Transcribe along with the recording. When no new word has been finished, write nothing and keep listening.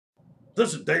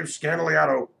This is Dave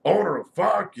Scandaliato, owner of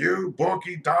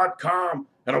FuckYouBookie.com,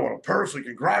 and I want to personally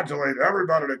congratulate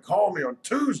everybody that called me on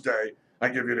Tuesday. I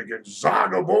give you the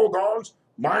Gonzaga Bulldogs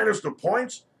minus the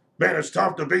points. Man, it's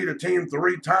tough to beat a team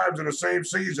 3 times in the same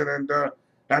season, and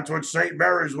that's what St.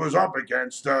 Mary's was up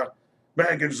against.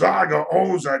 Man, Gonzaga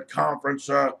owns that conference,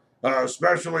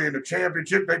 especially in the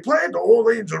championship. They play at the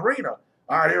Orleans Arena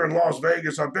out here in Las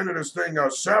Vegas. I've been to this thing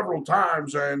several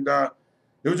times, and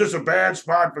it was just a bad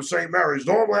spot for St. Mary's.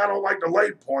 Normally, I don't like the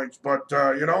late points, but,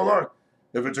 look,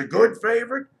 if it's a good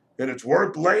favorite and it's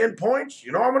worth laying points,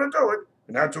 I'm going to do it.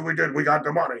 And that's what we did. We got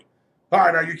the money. All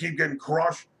right, now you keep getting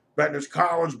crushed betting this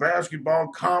college basketball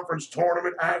conference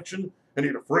tournament action and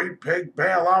need a free pig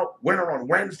bailout winner on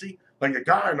Wednesday like a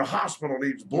guy in the hospital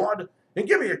needs blood. And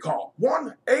give me a call,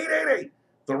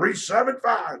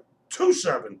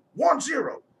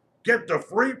 1-888-375-2710. Get the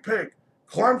free pick.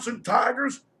 Clemson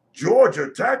Tigers, Georgia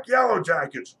Tech Yellow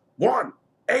Jackets,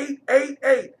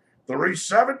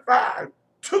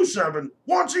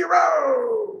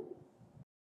 1-888-375-2710.